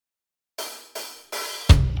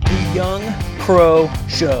Young Pro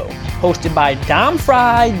Show, hosted by Dom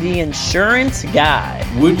Fry, the insurance guy.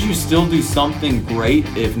 Would you still do something great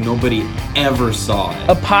if nobody ever saw it?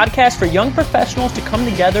 A podcast for young professionals to come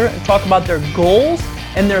together and talk about their goals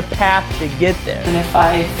and their path to get there. And if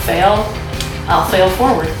I fail, I'll fail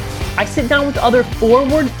forward. I sit down with other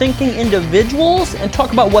forward-thinking individuals and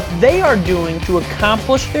talk about what they are doing to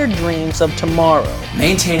accomplish their dreams of tomorrow.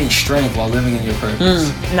 Maintaining strength while living in your purpose.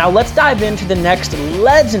 Now let's dive into the next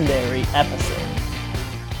legendary episode.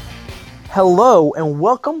 Hello and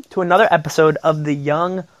welcome to another episode of the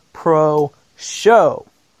Young Pro Show.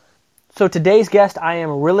 So today's guest, I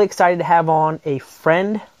am really excited to have on a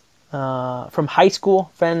friend from high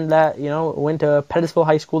school, friend that, went to Pettisville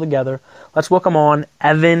High School together. Let's welcome on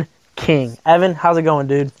Evan King. Evan, how's it going,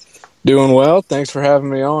 dude? Doing well. Thanks for having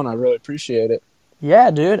me on. I really appreciate it. Yeah,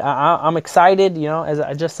 dude. I'm excited. As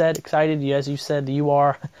I just said, excited. As you said, you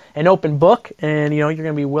are an open book, and you're going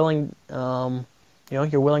to be willing.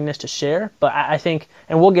 Your willingness to share. But I think,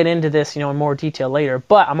 and we'll get into this, in more detail later.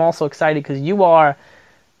 But I'm also excited because you are,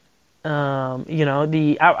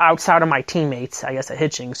 the outside of my teammates, I guess at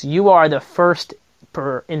Hitchings, you are the first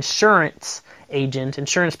insurance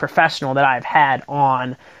professional that I've had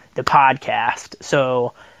on the podcast.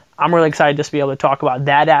 So I'm really excited just to be able to talk about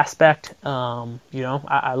that aspect.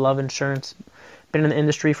 I love insurance. Been in the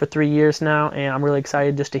industry for 3 years now, and I'm really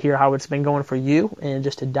excited just to hear how it's been going for you and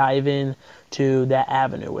just to dive in to that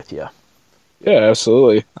avenue with you. Yeah,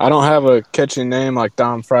 absolutely. I don't have a catchy name like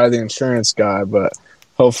Dom Fry, the insurance guy, but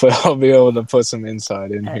hopefully I'll be able to put some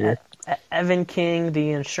insight in here. Evan King,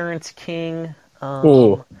 the insurance king.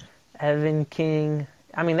 Evan King.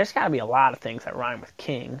 I mean, there's got to be a lot of things that rhyme with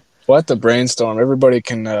King. We'll have to brainstorm. Everybody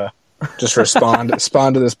can just respond to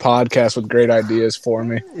this podcast with great ideas for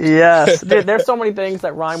me. Yes. Dude, there's so many things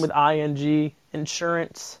that rhyme with ing,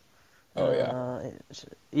 insurance. Oh, yeah.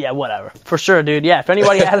 Yeah, whatever. For sure, dude. Yeah, if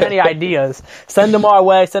anybody has any ideas, send them our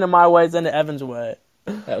way, send them my way, send it Evan's way.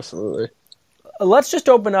 Absolutely. Let's just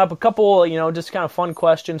open up a couple, just kind of fun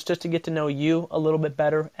questions just to get to know you a little bit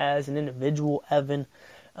better as an individual, Evan.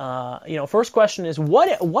 First question is,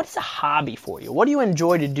 what's a hobby for you? What do you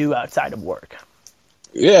enjoy to do outside of work?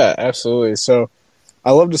 Yeah, absolutely. So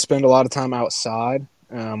I love to spend a lot of time outside,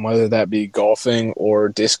 whether that be golfing or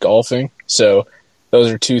disc golfing. So those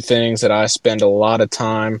are two things that I spend a lot of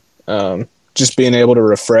time just being able to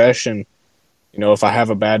refresh. And, if I have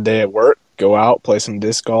a bad day at work, go out, play some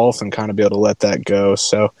disc golf, and kind of be able to let that go.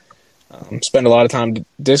 So spend a lot of time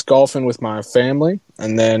disc golfing with my family.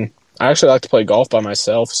 And then I actually like to play golf by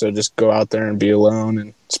myself. So just go out there and be alone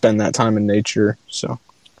and spend that time in nature. So.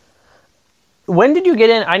 When did you get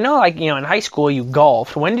in? I know, in high school you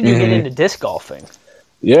golfed. When did you get into disc golfing?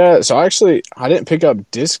 Yeah, so I didn't pick up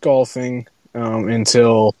disc golfing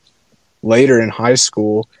until later in high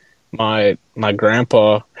school. My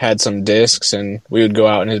grandpa had some discs, and we would go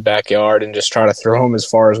out in his backyard and just try to throw them as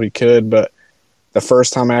far as we could. But the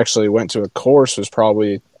first time I actually went to a course was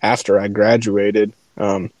probably after I graduated.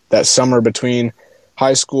 That summer between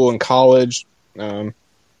high school and college,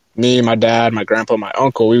 me, my dad, my grandpa, my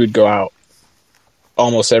uncle, we would go out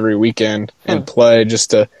almost every weekend and play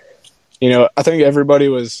just to, I think everybody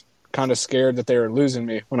was kind of scared that they were losing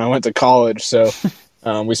me when I went to college. So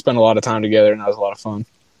we spent a lot of time together, and that was a lot of fun.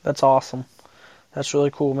 That's awesome. That's really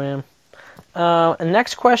cool, man. And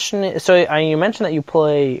next question is, so you mentioned that you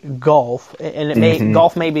play golf, and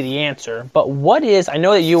golf may be the answer, but what is, I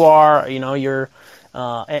know that you are, you're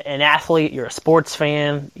an athlete, you're a sports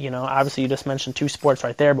fan, obviously you just mentioned two sports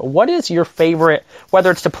right there, but what is your favorite, whether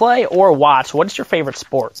it's to play or watch, what is your favorite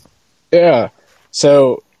sport? Yeah,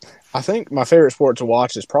 so I think my favorite sport to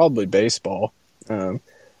watch is probably baseball.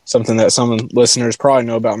 Something that some listeners probably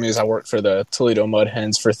know about me is I worked for the Toledo Mud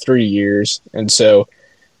Hens for 3 years, and so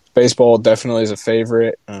baseball definitely is a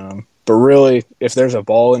favorite. But really, if there's a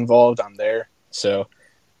ball involved, I'm there. So,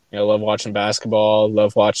 I love watching basketball,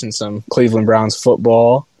 love watching some Cleveland Browns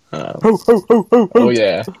football. Oh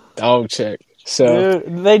yeah, dog check. So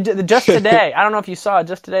they just today, I don't know if you saw it,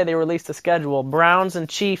 just today they released the schedule. Browns and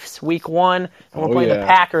Chiefs week 1, and we're playing the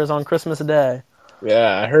Packers on Christmas Day.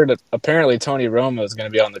 Yeah, I heard that apparently Tony Romo is going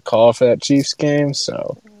to be on the call for that Chiefs game,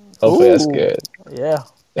 so hopefully that's good. Yeah.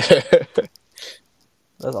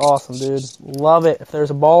 That's awesome, dude. Love it. If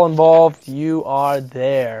there's a ball involved, you are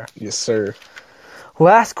there. Yes, sir.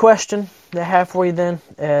 Last question that I have for you then,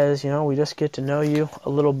 as we just get to know you a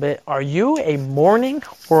little bit. Are you a morning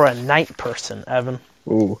or a night person, Evan?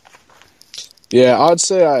 Ooh. Yeah, I'd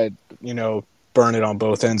say I, burn it on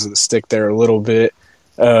both ends of the stick there a little bit.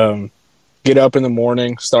 Get up in the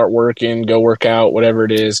morning, start working, go work out, whatever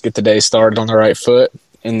it is, get the day started on the right foot.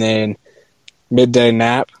 And then midday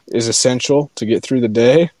nap is essential to get through the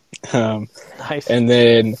day. Nice. And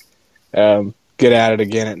then get at it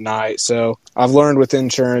again at night. So I've learned with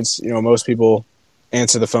insurance, most people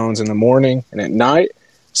answer the phones in the morning and at night.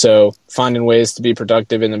 So finding ways to be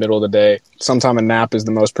productive in the middle of the day. Sometime a nap is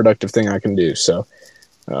the most productive thing I can do. So,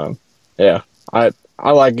 yeah, I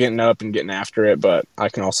like getting up and getting after it, but I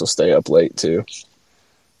can also stay up late too.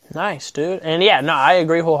 Nice, dude. And yeah, no, I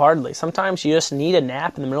agree wholeheartedly. Sometimes you just need a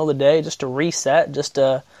nap in the middle of the day just to reset, just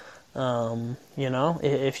to,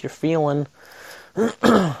 if you're feeling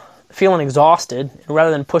exhausted,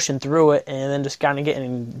 rather than pushing through it and then just kind of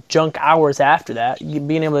getting junk hours after that,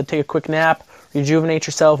 being able to take a quick nap, rejuvenate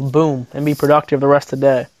yourself, boom, and be productive the rest of the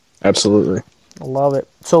day. Absolutely. I love it.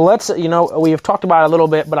 So let's, we have talked about it a little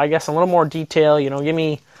bit, but I guess in a little more detail, give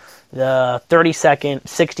me the 30-second,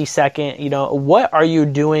 60-second, what are you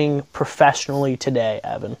doing professionally today,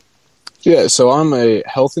 Evan? Yeah, so I'm a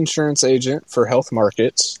health insurance agent for Health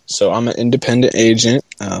Markets. So I'm an independent agent.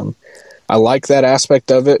 I like that aspect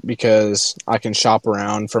of it because I can shop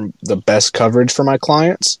around for the best coverage for my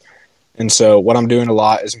clients. And so what I'm doing a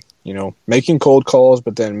lot is, making cold calls,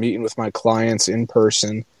 but then meeting with my clients in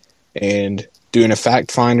person and doing a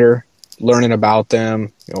fact finder, learning about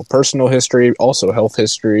them, personal history, also health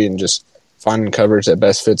history, and just finding coverage that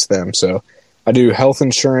best fits them. So I do health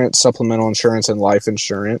insurance, supplemental insurance, and life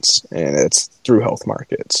insurance, and it's through Health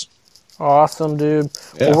Markets. Awesome, dude.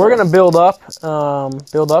 Yeah. Well, we're going to build up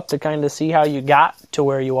to kind of see how you got to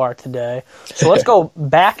where you are today. So let's go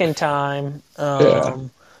back in time,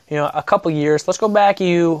 a couple years. Let's go back. This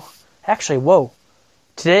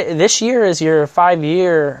year is your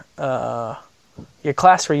 5-year, your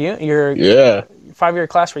class reunion, your 5-year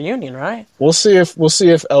class reunion, right? We'll see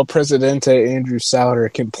if El Presidente Andrew Souter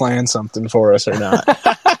can plan something for us or not.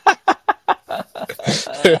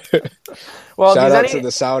 Well, shout out to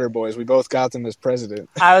the Souter boys. We both got them as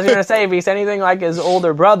president. I was going to say, if he's anything like his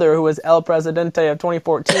older brother, who was El Presidente of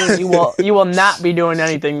 2014, you will not be doing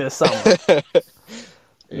anything this summer.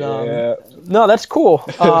 Yeah. No, that's cool.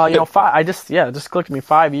 Just clicked me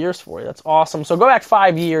 5 years for you. That's awesome. So go back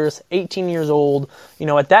 5 years, 18 years old.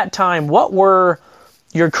 At that time, what were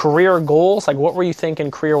your career goals? Like, what were you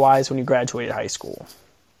thinking career-wise when you graduated high school?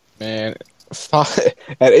 Man,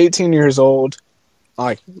 at 18 years old,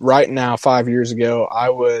 like right now, 5 years ago, I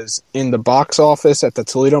was in the box office at the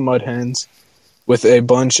Toledo Mud Hens with a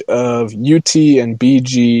bunch of UT and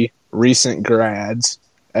BG recent grads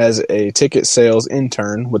as a ticket sales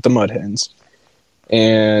intern with the Mud Hens.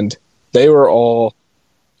 And they were all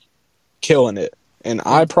killing it. And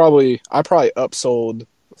I probably upsold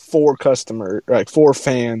 4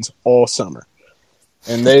 fans all summer.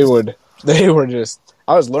 And they were just,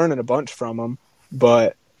 I was learning a bunch from them,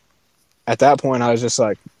 but at that point I was just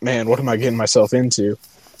like, man, what am I getting myself into?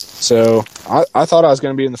 So I thought I was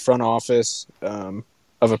going to be in the front office of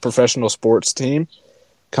a professional sports team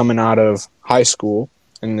coming out of high school.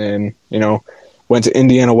 And then, went to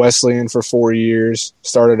Indiana Wesleyan for 4 years,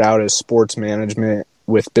 started out as sports management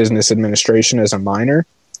with business administration as a minor.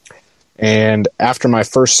 And after my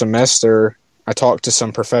first semester, I talked to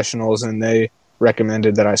some professionals and they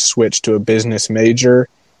recommended that I switch to a business major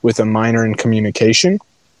with a minor in communication.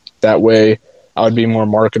 That way I would be more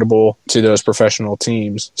marketable to those professional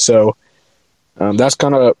teams. So that's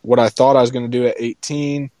kind of what I thought I was going to do at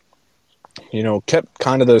 18. Kept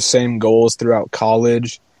kind of those same goals throughout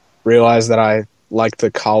college, realized that I liked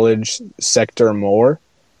the college sector more.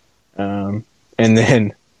 And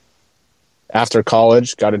then after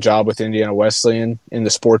college, got a job with Indiana Wesleyan in the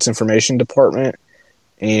sports information department.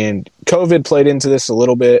 And COVID played into this a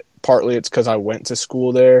little bit. Partly it's because I went to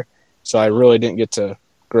school there, so I really didn't get to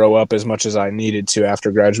grow up as much as I needed to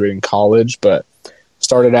after graduating college. But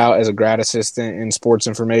started out as a grad assistant in sports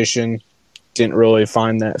information, didn't really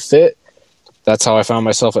find that fit. That's how I found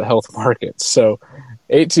myself at Health Markets. So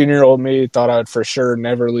 18-year-old me thought I would for sure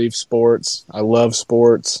never leave sports. I love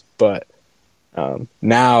sports, but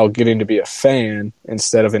now getting to be a fan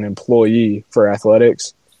instead of an employee for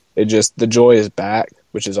athletics, the joy is back,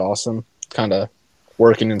 which is awesome. Kind of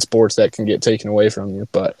working in sports that can get taken away from you.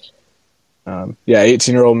 But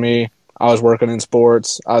 18-year-old me, I was working in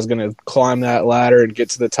sports. I was going to climb that ladder and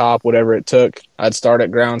get to the top, whatever it took. I'd start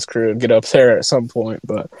at grounds crew and get up there at some point.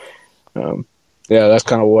 But that's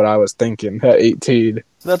kind of what I was thinking at 18.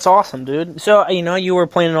 That's awesome, dude. So, you were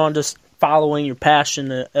planning on just following your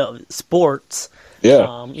passion of sports.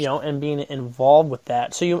 Yeah. And being involved with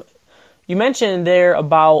that. So you mentioned there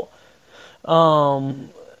about,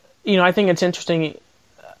 I think it's interesting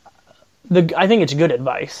I think it's good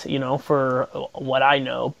advice, for what I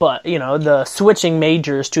know. But, the switching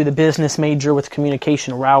majors to the business major with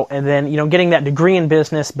communication route, and then, getting that degree in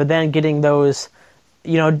business, but then getting those,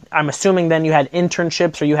 I'm assuming then you had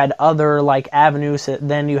internships or you had other like avenues that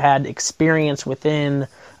then you had experience within.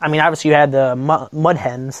 I mean, obviously you had the Mud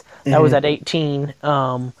Hens. That was at 18.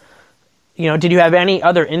 Did you have any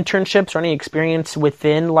other internships or any experience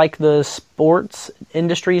within like the sports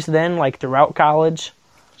industries then, like throughout college?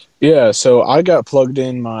 Yeah, so I got plugged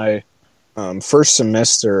in my first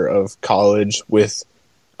semester of college with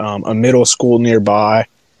a middle school nearby,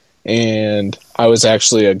 and I was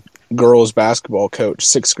actually a girls basketball coach,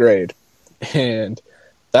 6th grade. And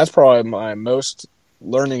that's probably my most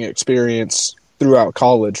learning experience throughout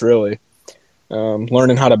college, really.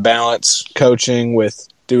 Learning how to balance coaching with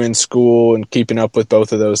doing school and keeping up with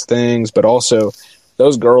both of those things. But also,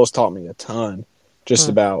 those girls taught me a ton just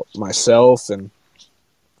about myself and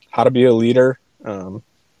how to be a leader,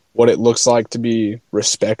 what it looks like to be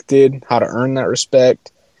respected, how to earn that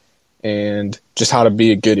respect, and just how to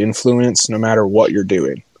be a good influence no matter what you're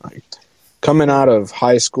doing. Like, coming out of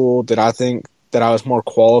high school, did I think that I was more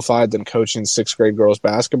qualified than coaching 6th grade girls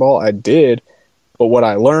basketball? I did, but what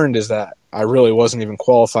I learned is that I really wasn't even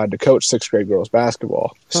qualified to coach 6th grade girls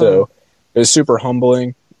basketball. So it was super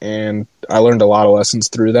humbling, and I learned a lot of lessons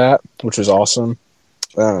through that, which was awesome.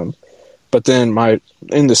 But then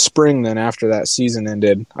in the spring, then after that season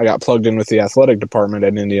ended, I got plugged in with the athletic department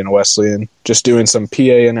at Indiana Wesleyan, just doing some PA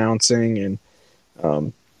announcing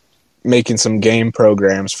and making some game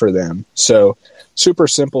programs for them. So super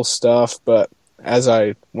simple stuff, but as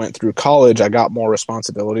I went through college, I got more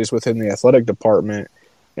responsibilities within the athletic department.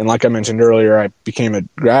 And like I mentioned earlier, I became a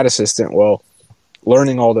grad assistant. Well,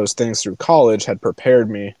 learning all those things through college had prepared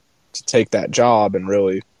me to take that job and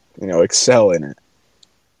really, excel in it.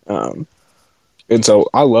 And so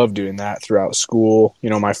I love doing that throughout school.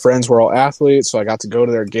 My friends were all athletes, so I got to go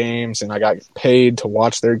to their games, and I got paid to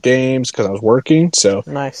watch their games because I was working. So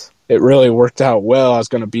nice. It really worked out well. I was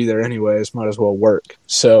going to be there anyways, might as well work.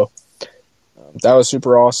 So that was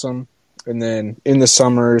super awesome. And then in the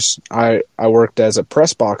summers, I worked as a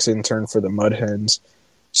press box intern for the Mud Hens.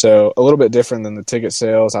 So a little bit different than the ticket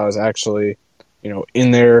sales. I was actually,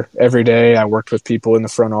 in there every day. I worked with people in the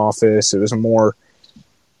front office. It was a more,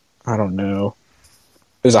 I don't know,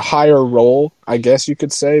 it was a higher role, I guess you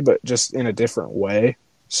could say, but just in a different way.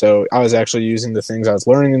 So I was actually using the things I was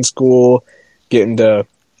learning in school, getting to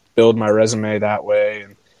build my resume that way.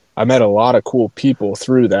 And I met a lot of cool people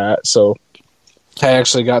through that. So I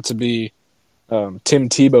actually got to be Tim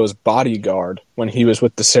Tebow's bodyguard when he was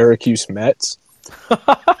with the Syracuse Mets.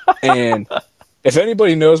 And if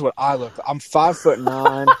anybody knows what I look like, I'm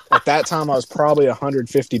 5'9". At that time, I was probably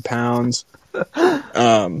 150 pounds.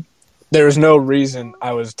 There was no reason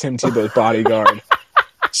I was Tim Tebow's bodyguard.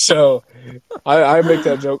 So I make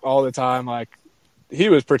that joke all the time. Like, he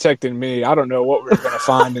was protecting me. I don't know what we were going to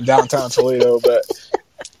find in downtown Toledo, but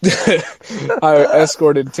I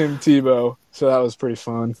escorted Tim Tebow. So that was pretty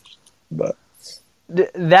fun. But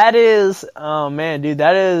that is, oh man, dude,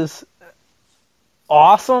 that is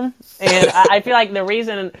awesome. And I feel like the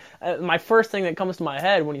reason, my first thing that comes to my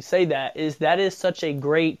head when you say that is such a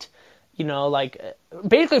great,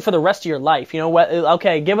 basically for the rest of your life,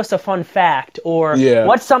 okay, give us a fun fact, or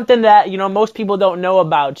what's something that, most people don't know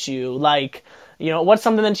about you, like, what's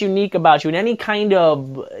something that's unique about you in any kind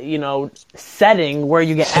of, setting where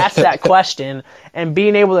you get asked that question, and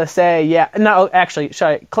being able to say, no, actually, should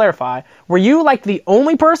I clarify? Were you like the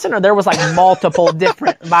only person, or there was like multiple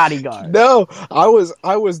different bodyguards? No, I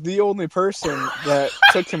was the only person that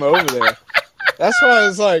took him over there. That's why I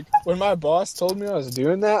was like, when my boss told me I was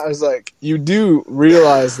doing that, I was like, you do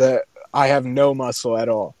realize that I have no muscle at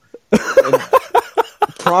all. And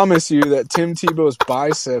promise you that Tim Tebow's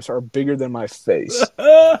biceps are bigger than my face.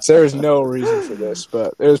 So there's no reason for this,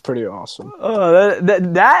 but it was pretty awesome. Oh,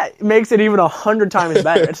 that makes it even 100 times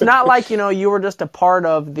better. It's not like, you were just a part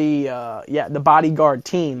of the bodyguard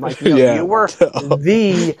team. Like, you were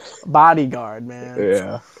the bodyguard, man.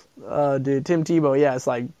 Yeah. Dude, Tim Tebow, it's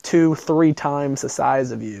like 2-3 times the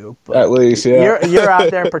size of you. But at least, yeah. You're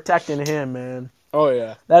out there protecting him, man. Oh,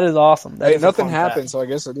 yeah. That is awesome. Nothing happened, so I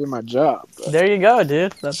guess I did my job. But. There you go,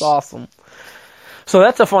 dude. That's awesome. So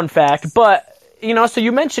that's a fun fact. But, so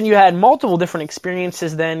you mentioned you had multiple different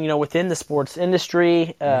experiences then, within the sports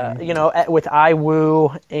industry, with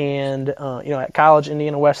IWU and, at college,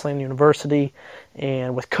 Indiana Wesleyan University,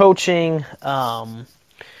 and with coaching.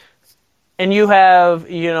 And you have,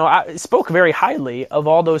 I spoke very highly of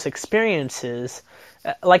all those experiences.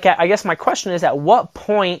 Like, I guess my question is, at what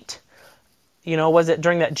point was it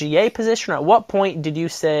during that GA position, or at what point did you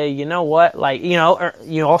say, you know what, like, or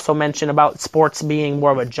you also mentioned about sports being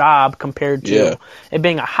more of a job compared to it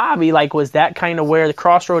being a hobby. Like, was that kind of where the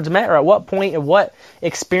crossroads met, or at what point, at what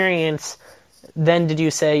experience then did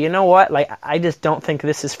you say, you know what, like, I just don't think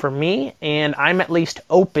this is for me, and I'm at least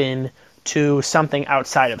open to something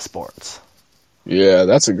outside of sports? Yeah,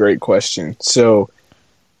 that's a great question. So,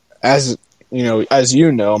 as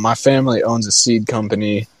you know, my family owns a seed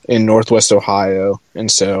company in Northwest Ohio, and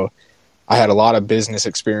so I had a lot of business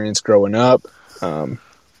experience growing up.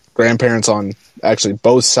 Grandparents on actually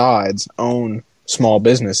both sides own small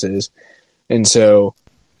businesses, and so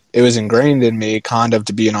it was ingrained in me kind of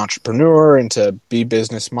to be an entrepreneur and to be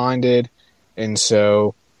business-minded, and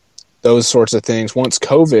so those sorts of things. Once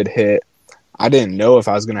COVID hit, I didn't know if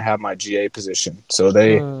I was going to have my GA position, so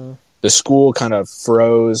the school kind of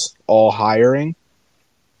froze all hiring.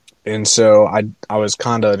 And so I was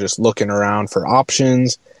kind of just looking around for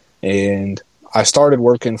options, and I started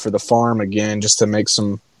working for the farm again just to make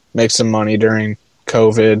some money during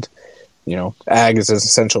COVID. Ag is an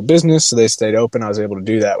essential business, so they stayed open. I was able to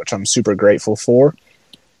do that, which I'm super grateful for.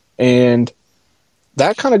 And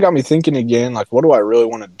that kind of got me thinking again, like, what do I really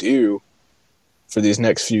want to do for these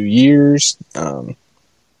next few years? Do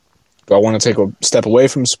I want to take a step away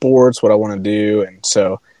from sports? What I want to do? And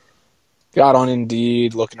so got on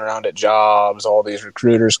Indeed, looking around at jobs, all these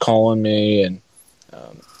recruiters calling me, and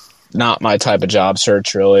not my type of job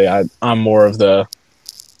search, really. I'm more of the,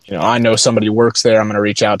 I know somebody works there, I'm going to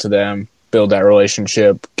reach out to them, build that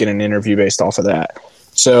relationship, get an interview based off of that.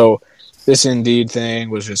 So this Indeed thing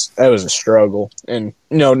was that was a struggle. And,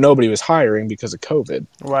 nobody was hiring because of COVID.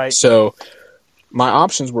 Right. So my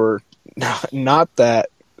options were not that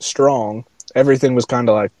strong. Everything was kind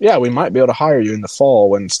of like, yeah, we might be able to hire you in the fall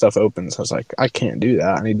when stuff opens. I was like, I can't do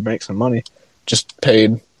that. I need to make some money. Just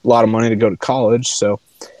paid a lot of money to go to college, so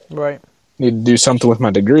right. Need to do something with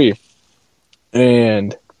my degree.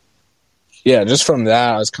 And yeah, just from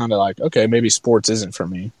that, I was kind of like, okay, maybe sports isn't for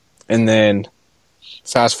me. And then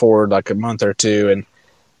fast forward like a month or two,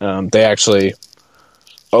 and they actually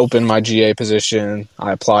opened my GA position.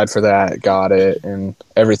 I applied for that, got it, and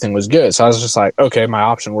everything was good. So I was just like, okay, my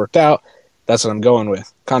option worked out. That's what I'm going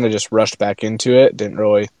with. Kind of just rushed back into it. Didn't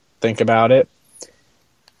really think about it.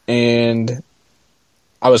 And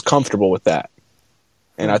I was comfortable with that.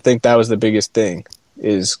 And I think that was the biggest thing,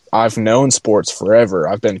 is I've known sports forever.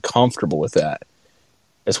 I've been comfortable with that.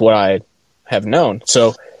 It's what I have known.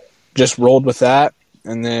 So just rolled with that.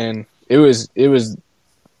 And then it was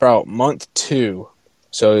about month 2.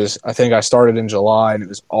 So I think I started in July and it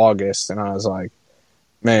was August, and I was like,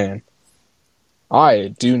 man,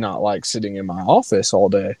 I do not like sitting in my office all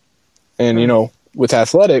day. And, with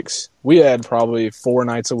athletics, we had probably 4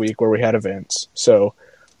 nights a week where we had events. So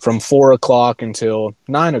from 4 o'clock until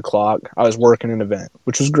 9 o'clock, I was working an event,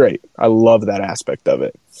 which was great. I love that aspect of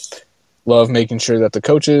it. Love making sure that the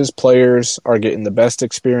coaches, players are getting the best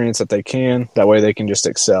experience that they can. That way they can just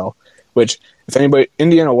excel, which if anybody,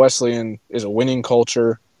 Indiana Wesleyan is a winning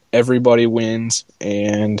culture. Everybody wins,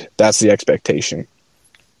 and that's the expectation.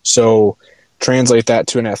 So translate that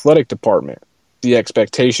to an athletic department. The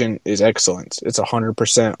expectation is excellence. It's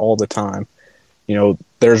 100% all the time.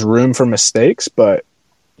 There's room for mistakes, but,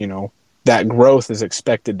 that growth is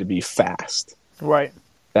expected to be fast. Right.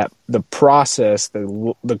 That the process,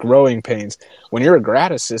 the growing pains. When you're a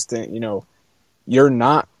grad assistant, you're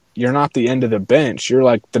not the end of the bench. You're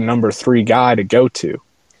like the number 3 guy to go to.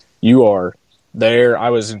 You are there. I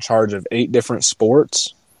was in charge of 8 different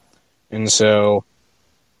sports. And so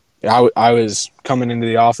I was coming into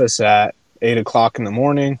the office at 8 o'clock in the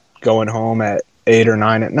morning, going home at 8 or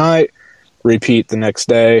 9 at night, repeat the next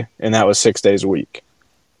day. And that was 6 days a week.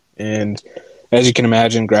 And as you can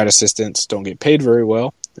imagine, grad assistants don't get paid very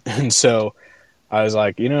well. And so I was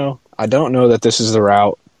like, I don't know that this is the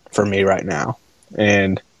route for me right now.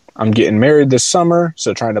 And I'm getting married this summer,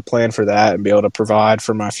 so trying to plan for that and be able to provide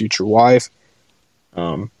for my future wife.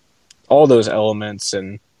 All those elements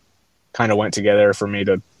and kind of went together for me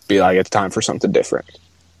to be like, it's time for something different.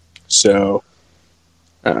 So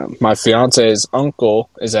my fiance's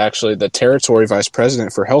uncle is actually the territory vice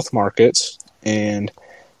president for health markets, and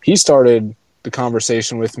he started the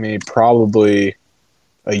conversation with me probably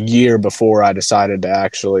a year before I decided to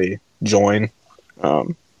actually join.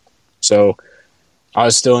 So I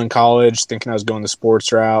was still in college thinking I was going the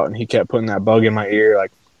sports route, and he kept putting that bug in my ear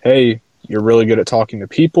like, hey, you're really good at talking to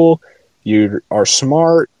people. You are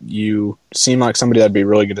smart. You seem like somebody that'd be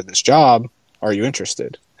really good at this job. Are you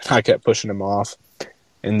interested? And I kept pushing him off.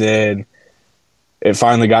 And then it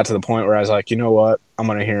finally got to the point where I was like, you know what? I'm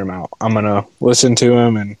going to hear him out. I'm going to listen to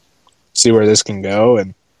him and see where this can go.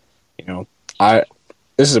 And, you know,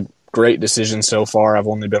 this is a great decision so far. I've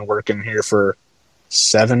only been working here for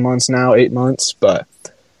 7 months now, 8 months, but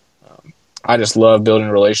I just love building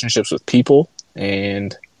relationships with people,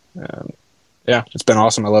 and yeah, it's been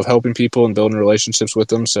awesome. I love helping people and building relationships with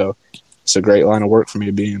them, so it's a great line of work for me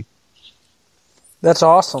to be in. That's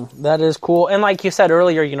awesome. That is cool. And like you said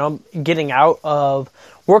earlier, you know, getting out of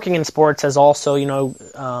working in sports has also, you know,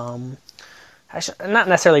 not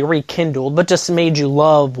necessarily rekindled, but just made you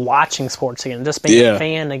love watching sports again, just being a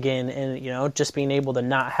fan again, and, you know, just being able to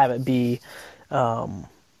not have it be,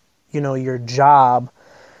 you know, your job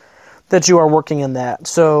that you are working in that.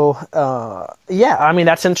 So, yeah, I mean,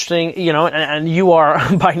 that's interesting, you know, and you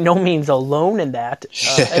are by no means alone in that.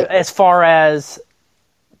 As far as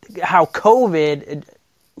how COVID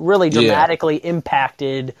really dramatically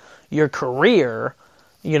impacted your career,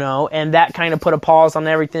 you know, and that kind of put a pause on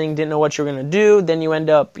everything, didn't know what you were going to do. Then you end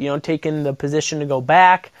up, you know, taking the position to go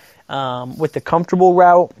back with the comfortable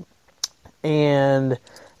route, and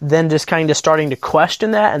then just kind of starting to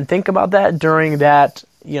question that and think about that during that,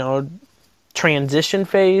 you know, transition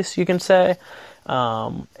phase, you can say.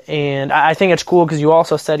 And I think it's cool because you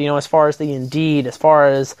also said, you know, as far as the Indeed, as far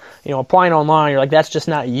as, you know, applying online, you're like, that's just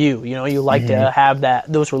not you. You know, you like to have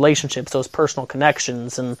those relationships, those personal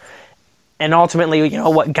connections, and ultimately, you know,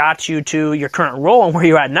 what got you to your current role and where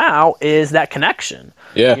you're at now is that connection.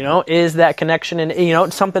 Yeah. You know, is that connection, and, you know,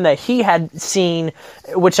 it's something that he had seen,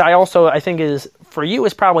 which I think is, for you,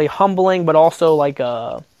 is probably humbling, but also like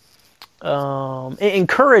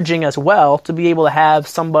encouraging as well, to be able to have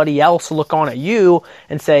somebody else look on at you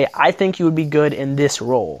and say, I think you would be good in this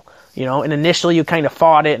role. You know, and initially you kind of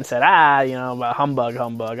fought it and said, you know, humbug,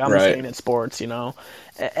 I'm just staying in sports, you know.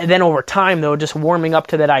 And then over time, though, just warming up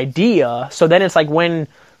to that idea. So then it's like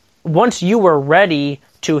once you were ready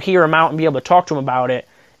to hear him out and be able to talk to him about it,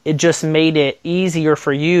 it just made it easier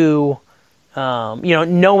for you, you know,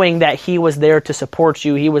 knowing that he was there to support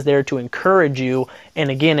you, he was there to encourage you, and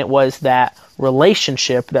again, it was that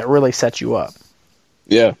relationship that really set you up.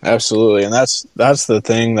 Yeah, absolutely, and that's the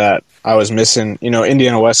thing that I was missing. You know,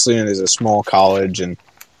 Indiana Wesleyan is a small college, and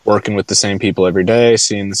working with the same people every day,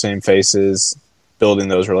 seeing the same faces, building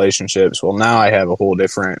those relationships. Well, now I have a whole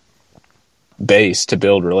different base to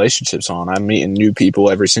build relationships on. I'm meeting new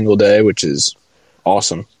people every single day, which is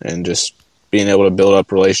awesome, and just being able to build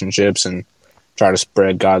up relationships and try to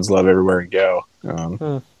spread God's love everywhere you go.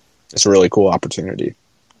 It's a really cool opportunity.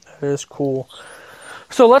 That is cool.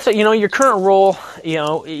 So let's say, you know, your current role, you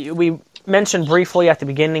know, we mentioned briefly at the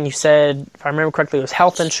beginning, you said, if I remember correctly, it was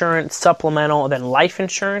health insurance, supplemental, and then life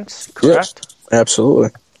insurance, correct? Yes, absolutely.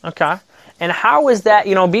 Okay. And how is that,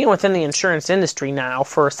 you know, being within the insurance industry now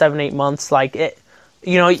for 7-8 months, like it,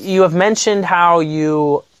 you know, you have mentioned how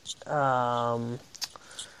you love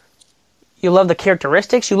the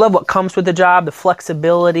characteristics, you love what comes with the job, the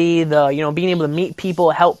flexibility, the, you know, being able to meet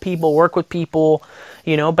people, help people, work with people,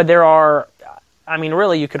 you know, but there are, I mean,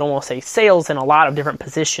 really, you could almost say sales in a lot of different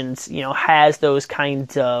positions, you know, has those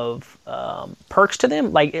kinds of perks to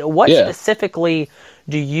them. Like, what specifically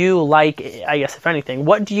do you like, I guess, if anything,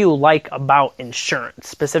 what do you like about insurance,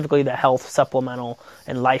 specifically the health, supplemental,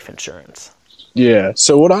 and life insurance? Yeah,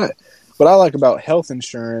 so what I like about health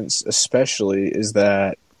insurance especially is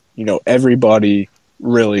that, you know, everybody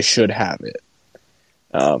really should have it.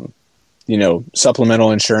 You know,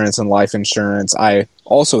 supplemental insurance and life insurance, I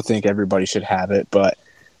also think everybody should have it, but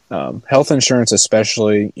health insurance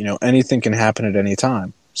especially, you know, anything can happen at any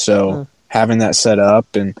time. So having that set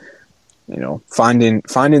up and, you know, finding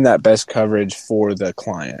that best coverage for the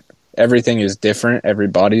client. Everything is different.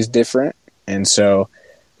 Everybody's different. And so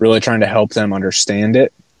really trying to help them understand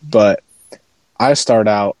it. But I start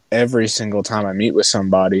out every single time I meet with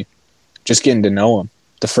somebody just getting to know them.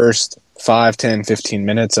 The first 5, 10, 15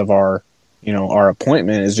 minutes of our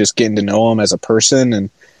appointment is just getting to know them as a person and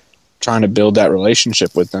trying to build that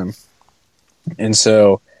relationship with them. And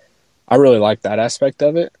so I really like that aspect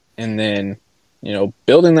of it. And then, you know,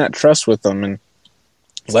 building that trust with them and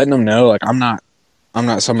letting them know, like, I'm not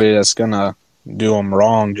somebody that's going to do them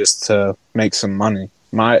wrong just to make some money.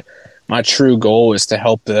 My true goal is to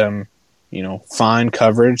help them, you know, find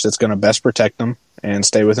coverage that's going to best protect them and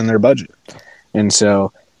stay within their budget. And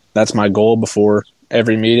so that's my goal before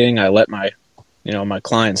every meeting. I let my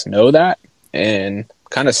clients know that and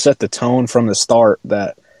kind of set the tone from the start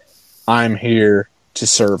that I'm here to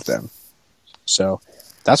serve them. So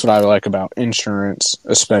that's what I like about insurance,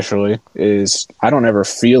 especially, is I don't ever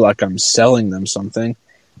feel like I'm selling them something.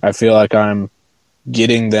 I feel like I'm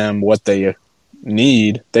getting them what they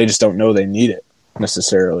need. They just don't know they need it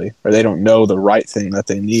necessarily, or they don't know the right thing that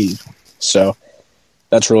they need. So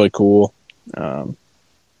that's really cool. Our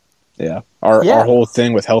whole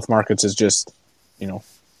thing with Health Markets is just,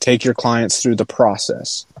 take your clients through the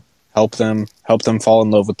process, help them fall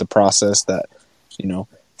in love with the process. That,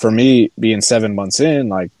 for me, being 7 months in,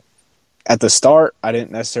 like, at the start, I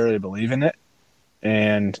didn't necessarily believe in it.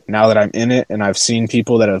 And now that I'm in it and I've seen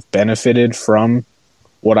people that have benefited from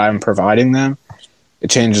what I'm providing them,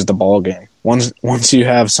 it changes the ball game. Once you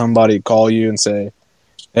have somebody call you and say,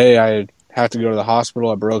 hey, I have to go to the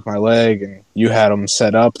hospital, I broke my leg, and you had them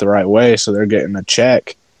set up the right way so they're getting a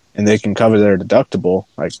check and they can cover their deductible,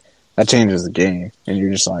 like, that changes the game. And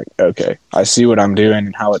you're just like, okay, I see what I'm doing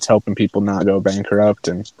and how it's helping people not go bankrupt,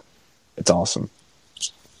 and it's awesome.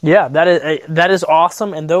 Yeah, that is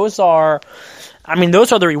awesome. And those are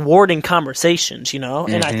the rewarding conversations,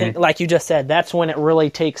 And I think, like you just said, that's when it really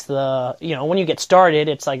takes when you get started,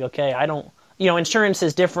 it's like, okay, insurance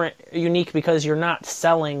is different, unique, because you're not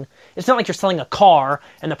selling. It's not like you're selling a car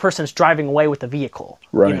and the person's driving away with the vehicle.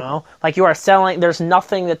 Right. Like you are selling. There's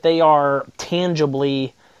nothing that they are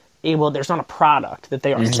tangibly able. There's not a product that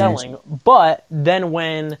they are selling. But then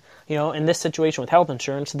when in this situation with health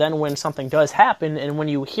insurance, then when something does happen, and when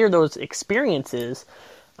you hear those experiences,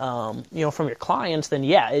 from your clients, then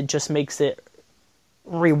it just makes it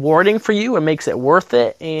rewarding for you. It makes it worth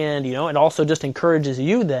it, and it also just encourages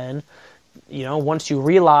you then. Once you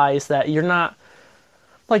realize that you're not,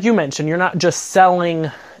 like you mentioned, you're not just selling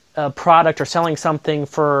a product or selling something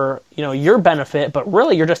for, your benefit, but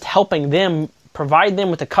really you're just helping them, provide them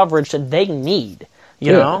with the coverage that they need,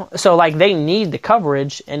 you know? So, like, they need the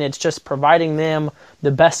coverage, and it's just providing them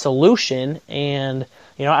the best solution. And,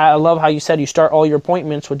 I love how you said you start all your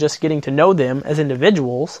appointments with just getting to know them as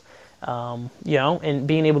individuals, and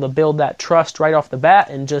being able to build that trust right off the bat,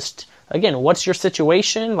 and just, again, what's your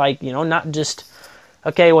situation? Like, not just,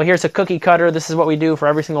 okay, well, here's a cookie cutter. This is what we do for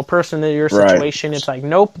every single person in your situation. Right. It's like,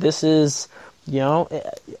 nope, this is,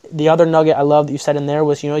 the other nugget I love that you said in there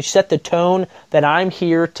was, you set the tone that I'm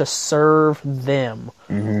here to serve them.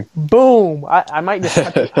 Mm-hmm. Boom. I might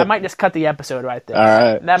just cut the episode right there.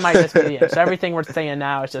 All right. That might just be the end. So everything we're saying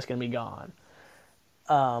now is just going to be gone.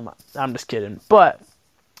 I'm just kidding. But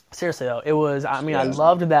seriously though, it was, I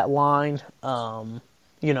loved that line. And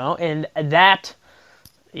that,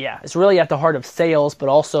 it's really at the heart of sales, but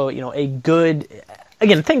also, a good,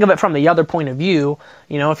 again, think of it from the other point of view.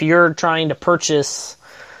 If you're trying to purchase,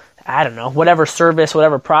 I don't know, whatever service,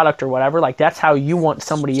 whatever product or whatever, like, that's how you want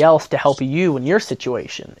somebody else to help you in your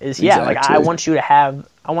situation is, exactly. Like, I want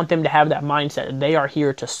them to have that mindset. They are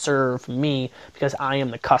here to serve me because I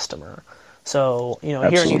am the customer. So,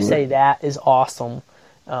 hearing you say that is awesome.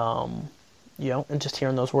 And just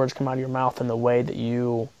hearing those words come out of your mouth and the way that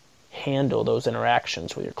you handle those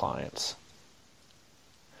interactions with your clients.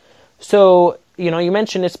 So, you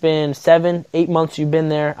mentioned it's been 7-8 months you've been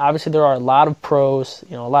there. Obviously, there are a lot of pros,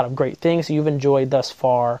 a lot of great things you've enjoyed thus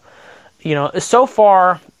far. So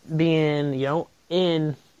far being,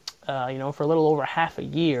 in, for a little over half a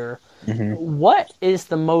year, what is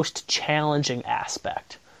the most challenging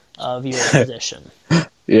aspect of your position?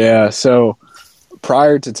 Yeah, so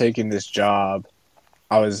prior to taking this job,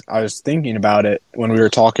 I was thinking about it when we were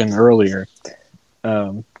talking earlier.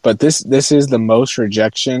 But this is the most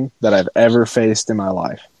rejection that I've ever faced in my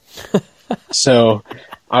life. So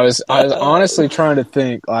I was honestly trying to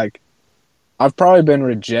think, like, I've probably been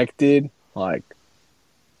rejected like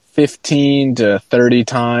 15 to 30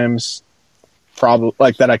 times, probably,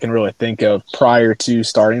 like, that I can really think of prior to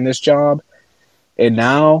starting this job. And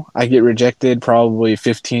now I get rejected probably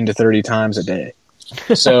 15 to 30 times a day.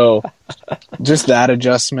 So just that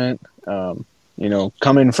adjustment,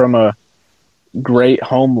 coming from a great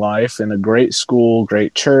home life and a great school,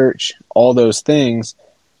 great church, all those things,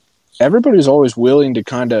 everybody's always willing to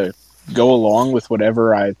kind of go along with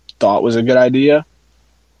whatever I thought was a good idea,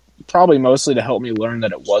 probably mostly to help me learn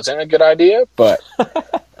that it wasn't a good idea. But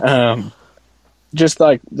just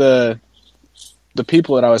like the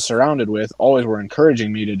people that I was surrounded with always were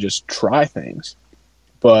encouraging me to just try things.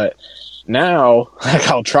 But now, like,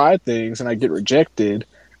 I'll try things and I get rejected,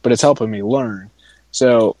 but it's helping me learn.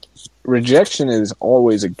 So rejection is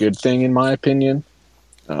always a good thing, in my opinion.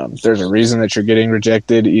 There's a reason that you're getting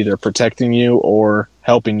rejected, either protecting you or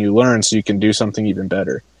helping you learn so you can do something even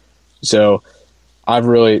better. So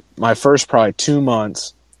my first probably 2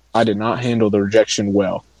 months, I did not handle the rejection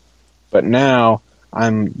well. But now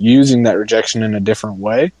I'm using that rejection in a different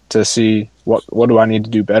way to see what do I need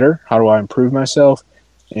to do better? How do I improve myself?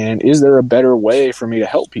 And is there a better way for me to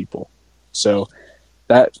help people? So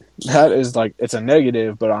that is, like, it's a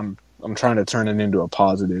negative, but I'm trying to turn it into a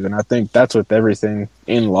positive. And I think that's with everything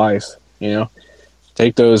in life,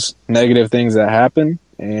 take those negative things that happen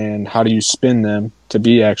and how do you spin them to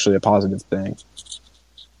be actually a positive thing?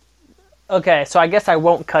 Okay, so I guess I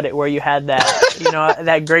won't cut it where you had that,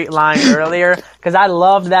 that great line earlier, because I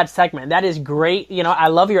loved that segment. That is great. I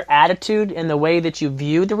love your attitude and the way that you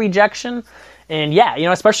view the rejection. And yeah,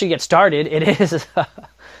 especially to get started, it is,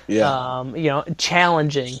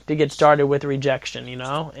 challenging to get started with rejection,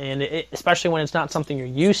 and especially when it's not something you're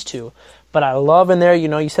used to. But I love in there,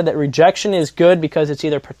 you said that rejection is good because it's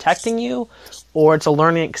either protecting you or it's a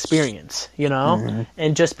learning experience,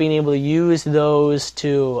 and just being able to use those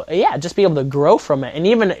to, just be able to grow from it. And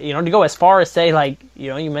even, to go as far as say, like,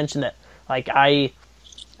 you mentioned that, like, I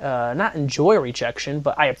not enjoy rejection,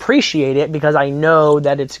 but I appreciate it because I know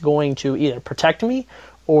that it's going to either protect me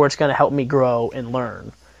or it's going to help me grow and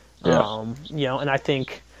learn. Yeah. And I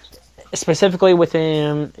think specifically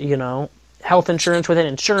within, health insurance, within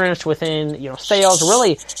insurance, within, sales,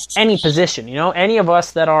 really any position, any of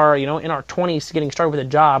us that are, in our 20s getting started with a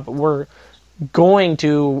job, we're going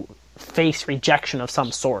to face rejection of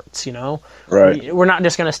some sorts, Right. We're not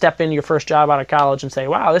just going to step into your first job out of college and say,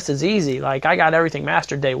 wow, this is easy. Like, I got everything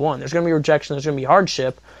mastered day one. There's going to be rejection. There's going to be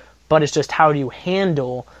hardship, but it's just how do you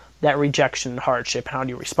handle that rejection and hardship? How do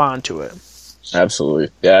you respond to it? Absolutely.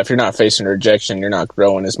 Yeah, if you're not facing rejection, you're not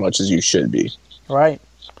growing as much as you should be. Right.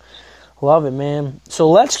 Love it, man. So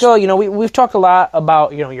let's go. We've talked a lot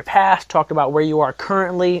about, your past, talked about where you are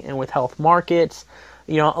currently and with Health Markets.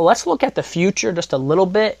 Let's look at the future just a little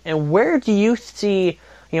bit. And where do you see,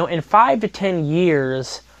 in 5 to 10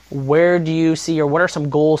 years, where do you see, or what are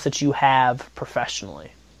some goals that you have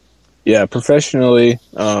professionally? Yeah, professionally,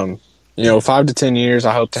 5 to 10 years,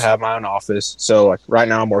 I hope to have my own office. So like right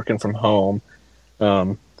now I'm working from home.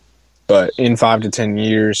 But in 5 to 10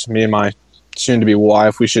 years, me and my soon-to-be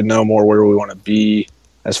wife, we should know more where we want to be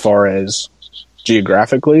as far as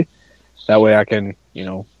geographically. That way I can,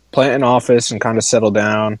 plant an office and kind of settle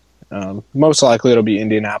down. Most likely it'll be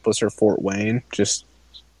Indianapolis or Fort Wayne, just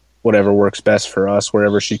whatever works best for us,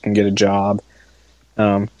 wherever she can get a job.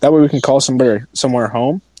 That way we can call somewhere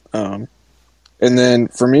home. And then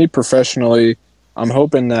for me professionally, I'm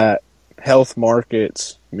hoping that Health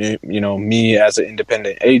Markets, me as an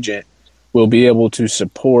independent agent, will be able to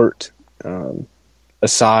support a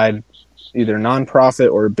side, either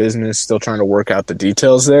nonprofit or business, still trying to work out the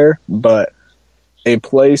details there, but a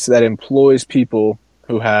place that employs people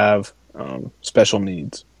who have special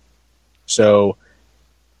needs. So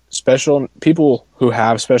people who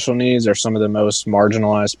have special needs are some of the most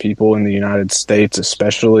marginalized people in the United States,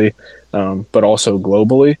 especially, but also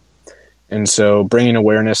globally. And so bringing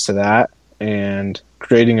awareness to that and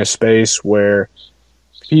creating a space where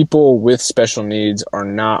people with special needs are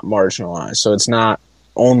not marginalized. So it's not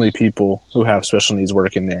only people who have special needs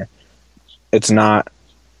working there. It's not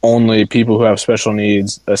only people who have special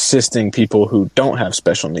needs assisting people who don't have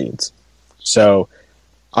special needs. So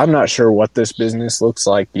I'm not sure what this business looks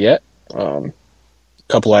like yet. A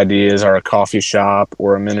couple ideas are a coffee shop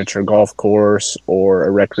or a miniature golf course or a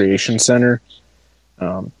recreation center.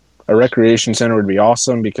 A recreation center would be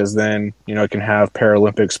awesome because then, it can have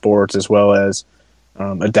Paralympic sports as well as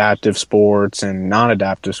adaptive sports and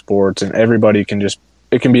non-adaptive sports, and everybody can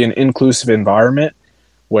it can be an inclusive environment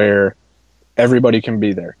where everybody can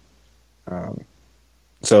be there.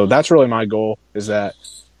 So that's really my goal, is that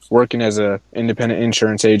working as a independent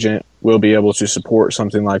insurance agent, we'll be able to support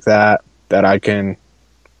something like that I can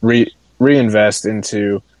reinvest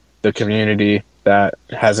into the community that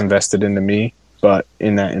has invested into me, but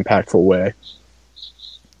in that impactful way.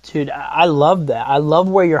 Dude, I love that. I love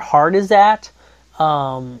where your heart is at.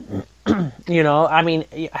 Having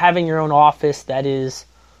your own office, that is,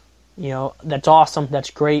 that's awesome.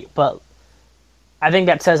 That's great. But I think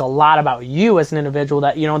that says a lot about you as an individual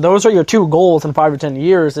that, those are your two goals in 5 or 10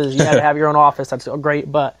 years is you have to have your own office. That's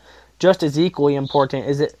great. But just as equally important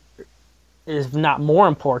is not more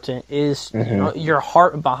important is, your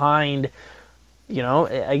heart behind,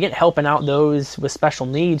 again, helping out those with special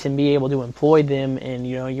needs and be able to employ them. And,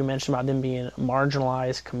 you mentioned about them being a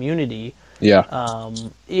marginalized community. Yeah.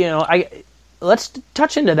 Let's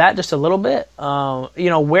touch into that just a little bit.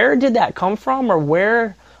 Where did that come from, or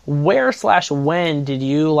where/when did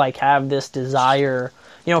you have this desire,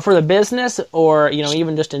 for the business or,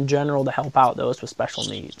 even just in general to help out those with special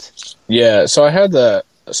needs? Yeah. So I had the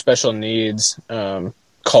special needs,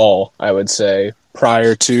 call, I would say,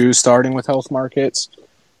 prior to starting with Health Markets.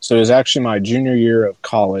 So it was actually my junior year of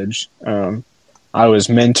college. I was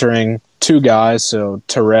mentoring two guys, so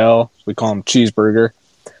Terrell, we call him Cheeseburger,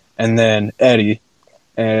 and then Eddie,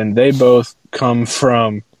 and they both come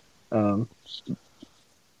from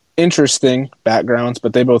interesting backgrounds,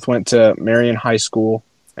 but they both went to Marion High School,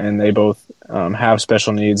 and they both have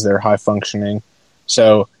special needs. They're high functioning,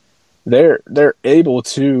 so they're able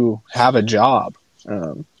to have a job.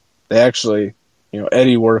 They actually,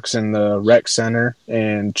 Eddie works in the rec center,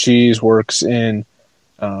 and Cheese works in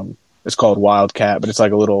it's called Wildcat, but it's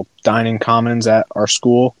like a little dining commons at our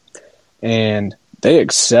school, and they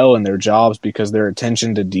excel in their jobs because their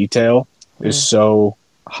attention to detail is so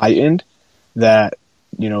heightened that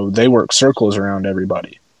they work circles around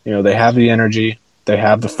everybody. They have the energy, they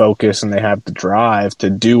have the focus, and they have the drive to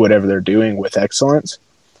do whatever they're doing with excellence.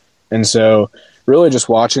 And so really just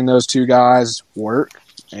watching those two guys work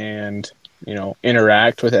and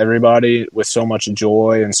interact with everybody with so much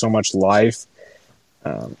joy and so much life,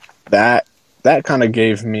 that kind of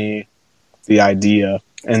gave me the idea.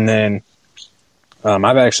 And then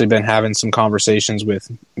I've actually been having some conversations with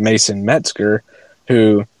Mason Metzger,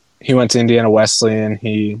 who he went to Indiana Wesleyan.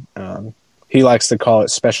 He likes to call it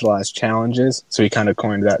specialized challenges, so he kind of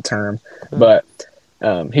coined that term. But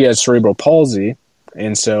he has cerebral palsy,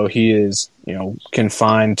 and so he is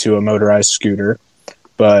confined to a motorized scooter.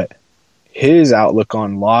 But his outlook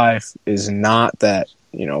on life is not that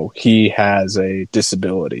he has a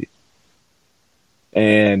disability.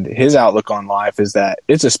 And his outlook on life is that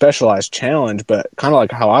it's a specialized challenge, but kind of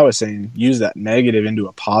like how I was saying, use that negative into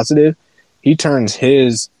a positive. He turns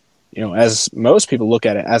his, as most people look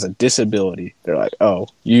at it, as a disability. They're like, oh,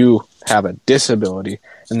 you have a disability.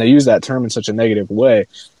 And they use that term in such a negative way.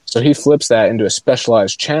 So he flips that into a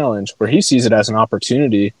specialized challenge where he sees it as an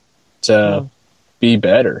opportunity to be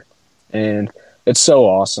better. And it's so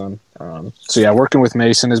awesome. So yeah, working with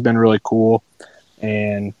Mason has been really cool,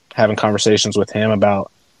 and having conversations with him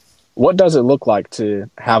about what does it look like to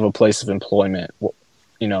have a place of employment,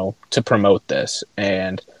 to promote this.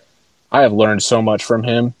 And I have learned so much from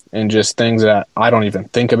him, and just things that I don't even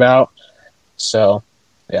think about. So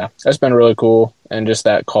yeah, that's been really cool. And just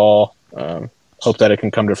that call, hope that it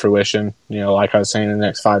can come to fruition, like I was saying, in the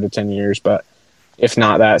next 5 to 10 years, but if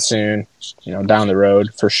not that soon, down the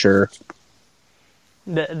road for sure.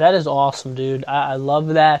 That is awesome, dude. I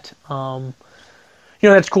love that.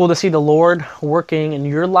 That's cool to see the Lord working in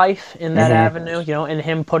your life in that avenue, and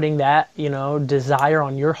him putting that, desire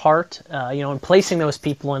on your heart, and placing those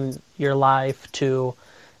people in your life to,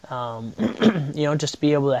 just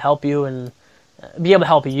be able to help you and be able to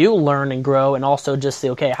help you learn and grow, and also just say,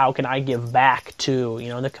 okay, how can I give back to,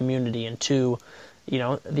 the community and to,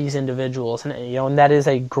 these individuals. And, and that is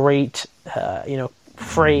a great,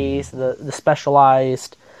 phrase, the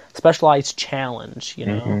specialized challenge,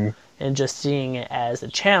 and just seeing it as a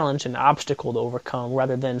challenge, an obstacle to overcome,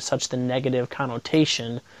 rather than such the negative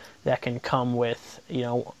connotation that can come with,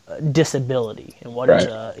 disability and what is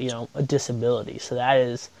a disability. So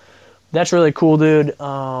that's really cool, dude.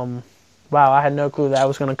 Wow, I had no clue that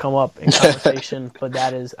was going to come up in conversation, but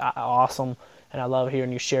that is awesome, and I love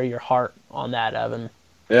hearing you share your heart on that, Evan.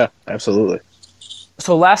 Yeah, absolutely.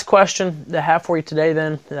 So last question that I have for you today,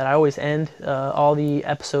 then, that I always end all the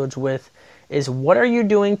episodes with, is what are you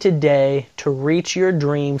doing today to reach your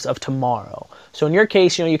dreams of tomorrow? So in your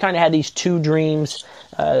case, you kind of had these two goals.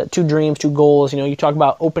 You talk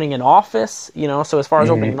about opening an office, so as far as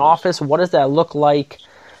opening an office, what does that look like?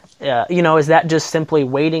 Is that just simply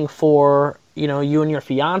waiting for, you and your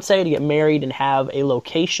fiance to get married and have a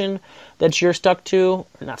location that you're stuck to?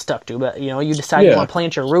 Not stuck to, but, you decide you want to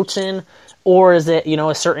plant your roots in? Or is it,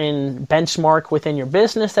 a certain benchmark within your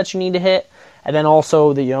business that you need to hit? And then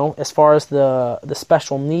also, as far as the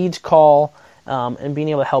special needs call and being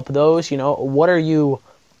able to help those, what are you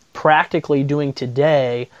practically doing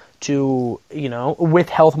today to, with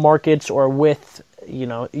Health Markets or with,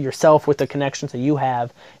 yourself, with the connections that you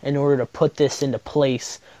have, in order to put this into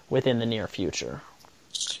place within the near future?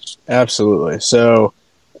 Absolutely. So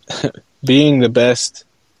being the best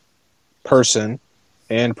person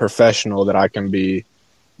and professional that I can be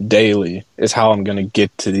daily is how I'm going to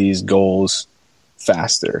get to these goals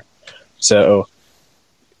faster. So,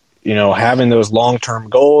 having those long-term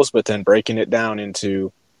goals, but then breaking it down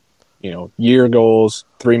into, year goals,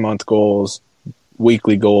 3-month goals,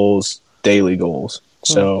 weekly goals, daily goals.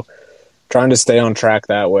 So trying to stay on track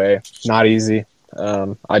that way, not easy.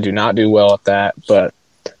 I do not do well at that, but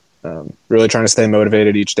really trying to stay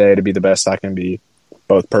motivated each day to be the best I can be,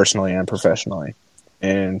 both personally and professionally.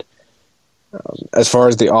 And as far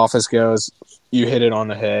as the office goes, you hit it on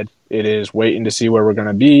the head. It is waiting to see where we're going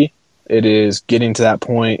to be. It is getting to that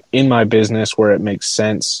point in my business where it makes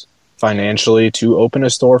sense financially to open a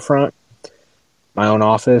storefront, my own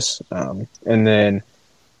office. And then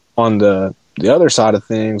on the other side of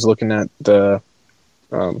things, looking at the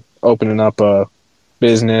opening up a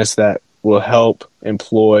business that will help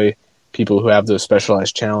employ people who have those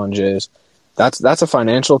specialized challenges. That's a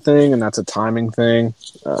financial thing, and that's a timing thing.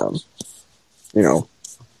 You know,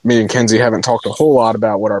 me and Kenzie haven't talked a whole lot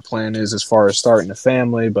about what our plan is as far as starting a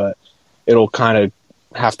family, but it'll kind of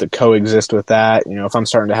have to coexist with that. You know, if I'm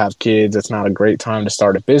starting to have kids, it's not a great time to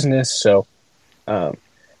start a business. So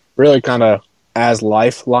really kind of as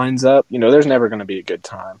life lines up, you know, there's never going to be a good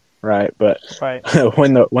time, right? But Right.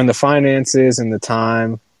 when the finances and the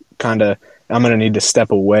time kind of, I'm going to need to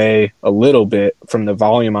step away a little bit from the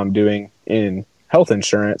volume I'm doing in health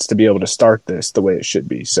insurance to be able to start this the way it should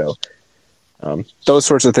be. So those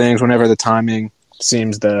sorts of things, whenever the timing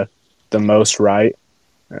seems the most right,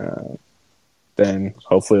 then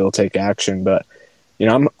hopefully it'll take action. But, you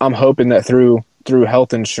know, I'm hoping that through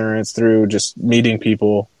health insurance, through just meeting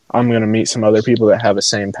people, I'm going to meet some other people that have the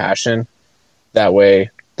same passion. That way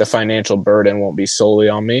the financial burden won't be solely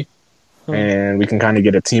on me. And we can kind of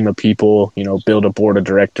get a team of people, you know, build a board of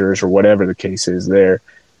directors or whatever the case is there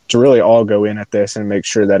to really all go in at this and make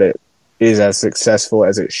sure that it is as successful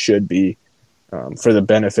as it should be for the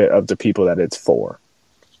benefit of the people that it's for.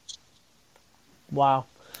 Wow.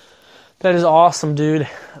 That is awesome, dude.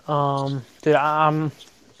 Dude, I'm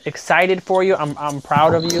excited for you. I'm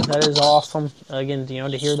proud of you. That is awesome. Again, you know,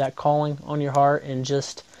 to hear that calling on your heart, and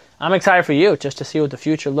just, I'm excited for you just to see what the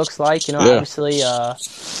future looks like. You know, Yeah. obviously, you know,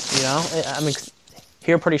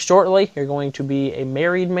 here pretty shortly, you're going to be a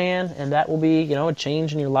married man, and that will be, you know, a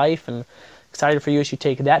change in your life, and excited for you as you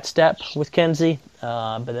take that step with Kenzie.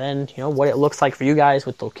 But then, you know, what it looks like for you guys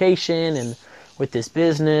with location and with this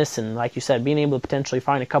business, and like you said, being able to potentially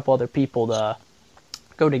find a couple other people to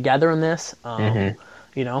go together in this,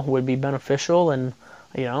 you know, would be beneficial. And,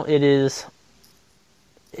 you know, it's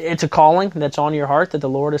a calling that's on your heart that the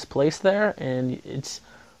Lord has placed there, and it's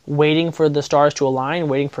waiting for the stars to align,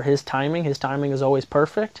 waiting for His timing. His timing is always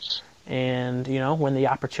perfect. And, you know, when the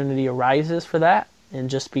opportunity arises for that, and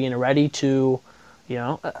just being ready to, you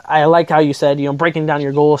know, I like how you said, you know, breaking down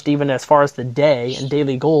your goals to even as far as the day and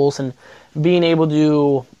daily goals, and being able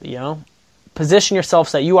to, you know, position yourself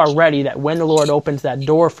so that you are ready, that when the Lord opens that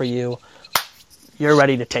door for you, you're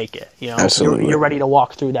ready to take it. You know, Absolutely. You're ready to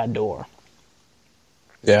walk through that door.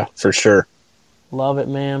 Yeah, for sure. Love it,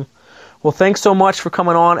 man. Well, thanks so much for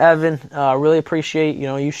coming on, Evan. Really appreciate, you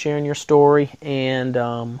know, you sharing your story, and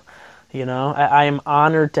you know, I am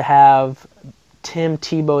honored to have Tim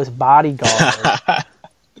Tebow's bodyguard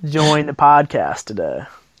join the podcast today.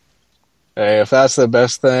 Hey, if that's the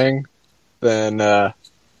best thing, then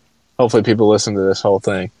hopefully people listen to this whole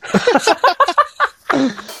thing.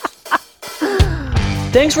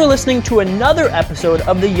 Thanks for listening to another episode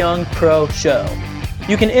of The Young Pro Show.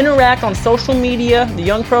 You can interact on social media. The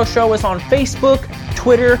Young Pro Show is on Facebook,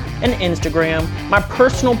 Twitter, and Instagram. My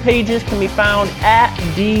personal pages can be found at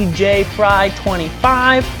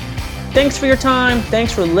DJFry25. Thanks for your time.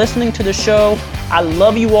 Thanks for listening to the show. I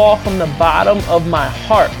love you all from the bottom of my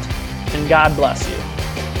heart, and God bless you.